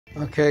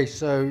Okay,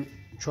 so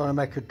trying to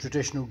make a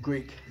traditional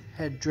Greek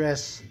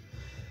headdress.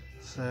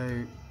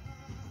 So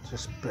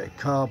just a bit of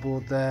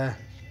cardboard there.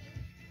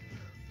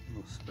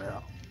 It's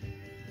about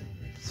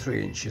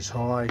 3 inches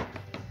high.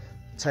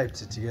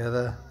 Taped it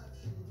together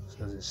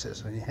so that it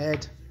sits on your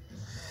head.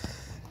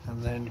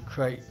 And then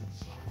create,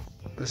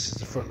 this is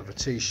the front of a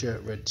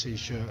t-shirt, red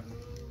t-shirt.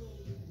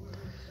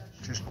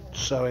 Just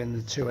sew in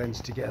the two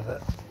ends together.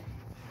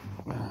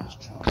 Let's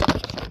try and make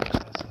it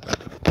better.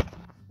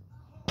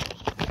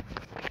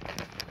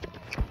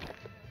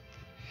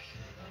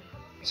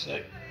 So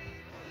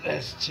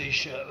there's the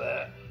t-shirt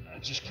there. I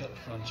just cut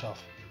the front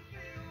off,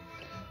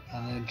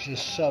 and then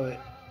just sew it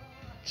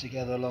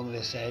together along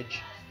this edge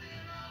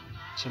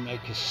to make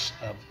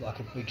like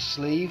a big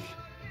sleeve.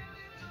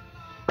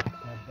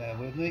 Now bear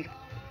with me.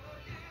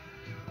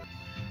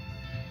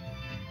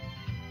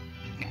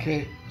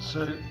 Okay,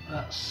 so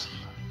that's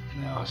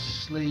now a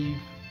sleeve,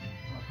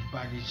 like a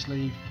baggy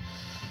sleeve.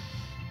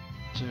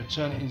 So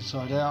turn it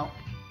inside out,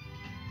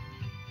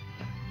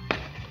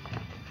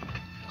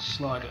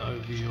 slide it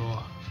over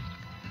your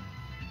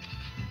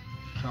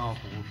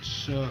cardboard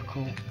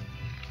circle,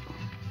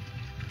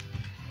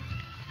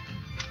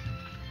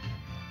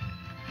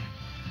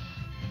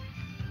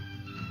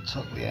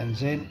 tuck the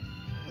ends in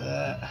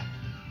there.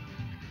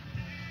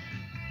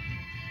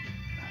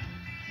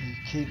 You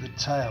keep the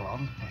tail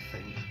on, I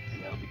think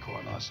that'll be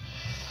quite nice.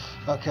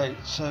 Okay,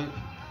 so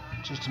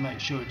just to make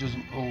sure it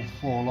doesn't all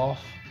fall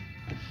off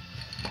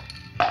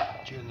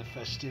during the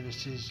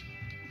festivities,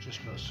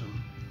 just got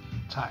some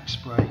tack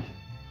spray.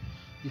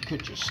 You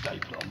could just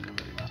staple it on, it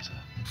doesn't really matter.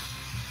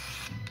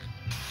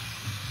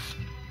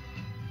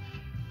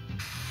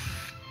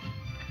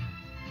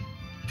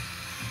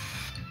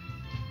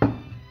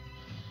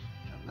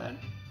 And then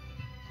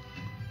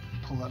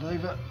pull that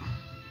over.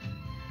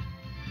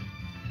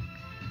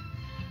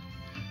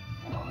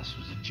 Oh, this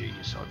was a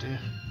genius idea.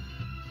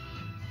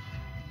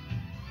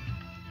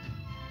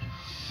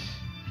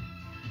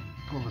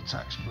 Pull the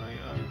tack spray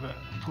over,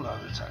 pull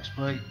out the tack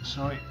spray,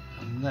 sorry,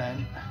 and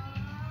then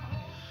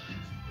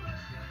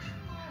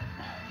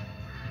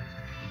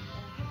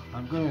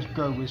I'm going to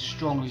go with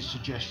strongly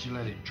suggest you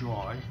let it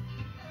dry.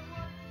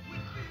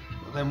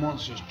 But then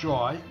once it's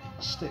dry,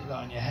 stick that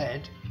on your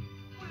head,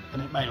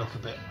 and it may look a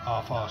bit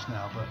half-assed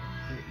now, but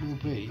it will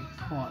be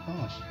quite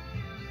nice.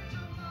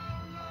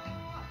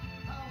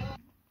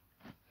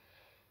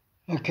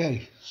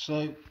 Okay,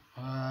 so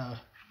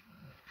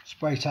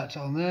spray tacked it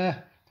on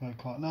there, going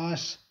quite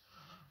nice.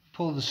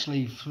 Pull the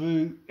sleeve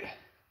through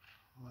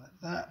like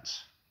that.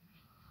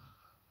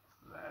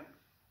 Then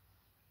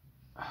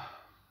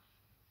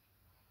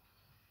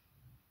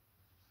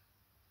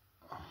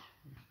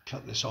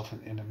cut this off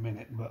in a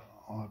minute, but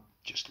I'll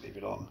just leave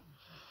it on.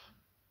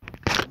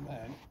 And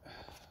then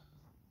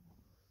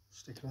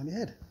stick it on your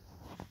head.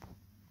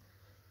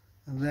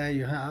 And there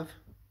you have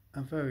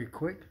a very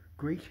quick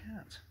Greek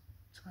hat.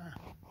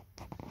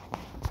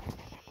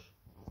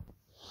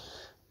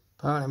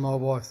 Apparently my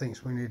wife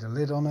thinks we need a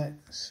lid on it,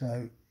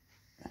 so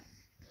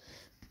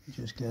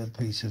just get a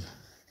piece of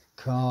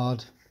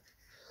card,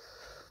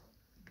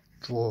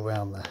 draw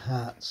around the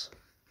hat,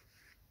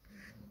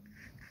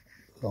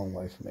 long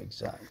way from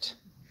exact,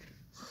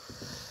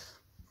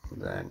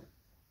 and then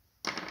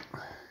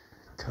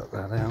cut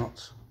that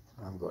out.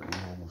 I haven't got any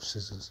normal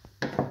scissors.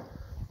 You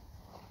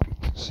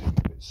can see a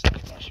bit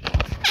slashy.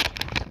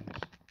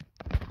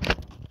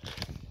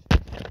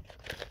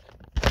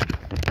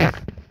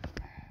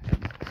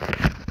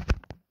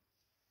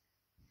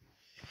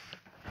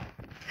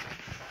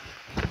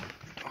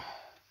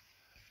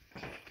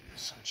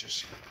 So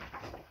just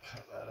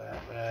cut that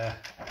out there.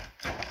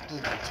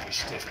 Doesn't have to be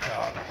stiff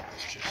card,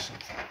 it's just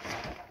something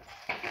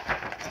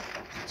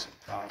to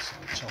balance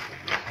on the top of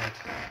your head.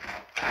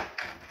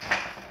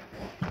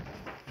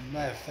 You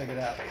may have figured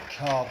out the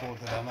cardboard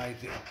that I made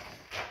the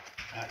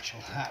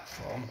actual hat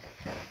from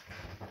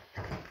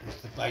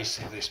is the base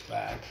of this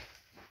bag,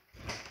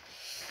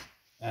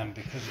 and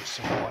because it's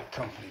a white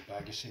company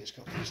bag, you see it's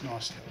got these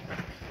nice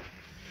little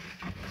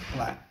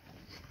black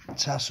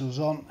tassels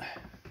on,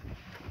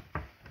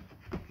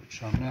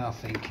 which I'm now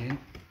thinking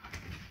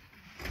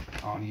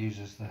I'll use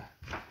as the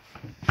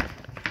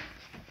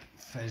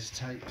fez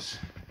tapes,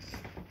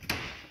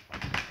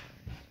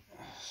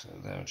 so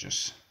they'll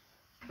just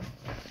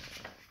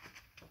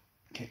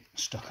get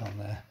stuck on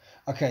there.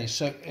 Okay,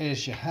 so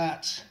here's your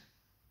hat.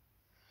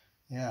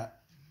 Yeah,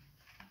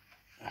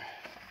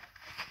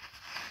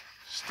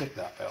 stick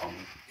that bit on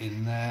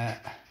in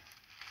there.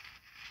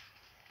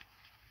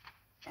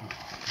 Oh, I'm going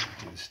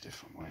to do this a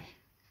different way.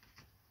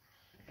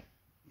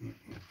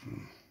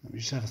 Let me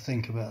just have a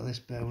think about this,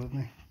 bear with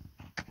me.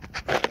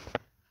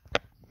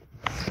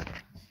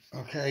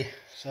 Okay,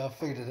 so I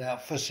figured it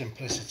out for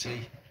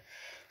simplicity.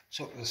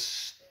 Took the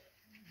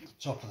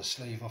top of the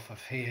sleeve off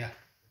of here,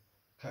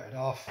 cut it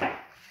off,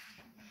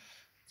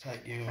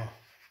 take your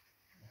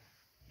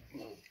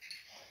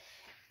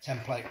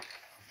template off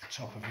the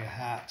top of your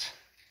hat,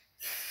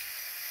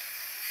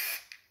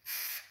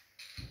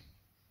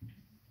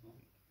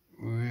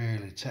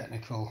 really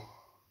technical,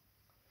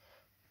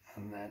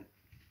 and then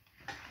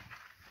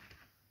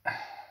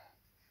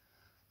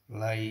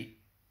lay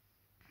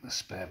the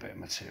spare bit of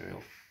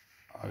material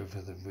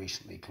over the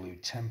recently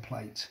glued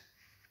template,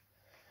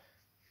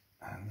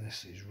 and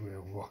this is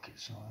real rocket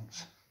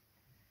science.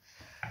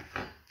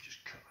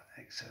 Just cut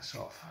the excess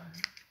off.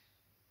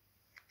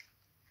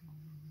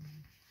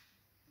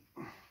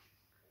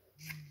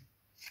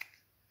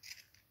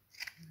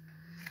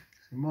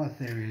 So my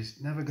theory is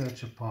never go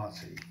to a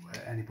party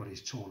where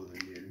anybody's taller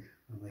than you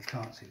and they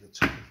can't see the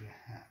top of your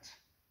hat,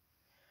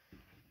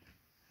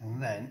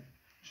 and then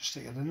just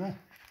stick it in there.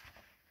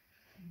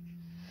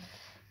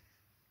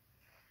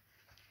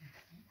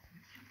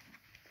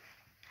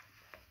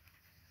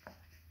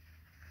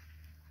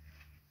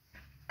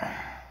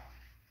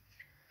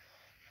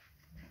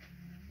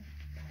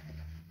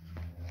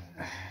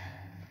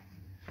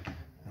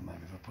 And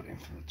maybe if I put it in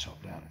from the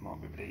top down, it might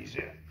be a bit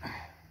easier.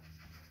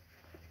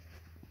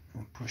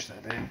 And push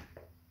that in,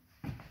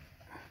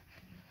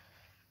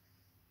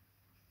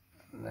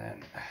 and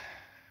then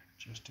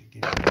just to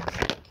give you,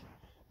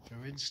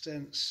 for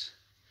instance,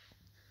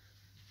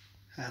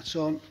 hat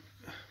on,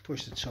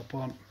 push the top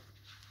on.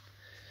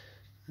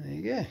 There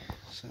you go.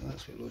 So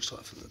that's what it looks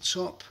like from the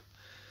top.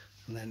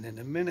 And then in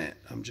a minute,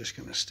 I'm just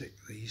going to stick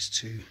these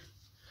two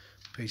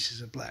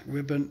pieces of black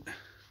ribbon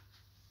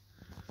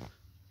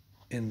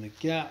in the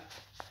gap,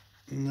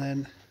 and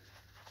then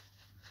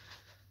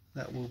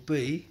that will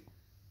be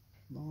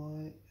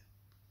my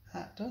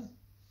hat done.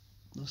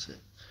 That's it.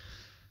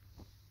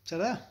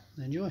 Ta-da!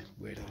 Enjoy,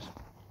 weirdos.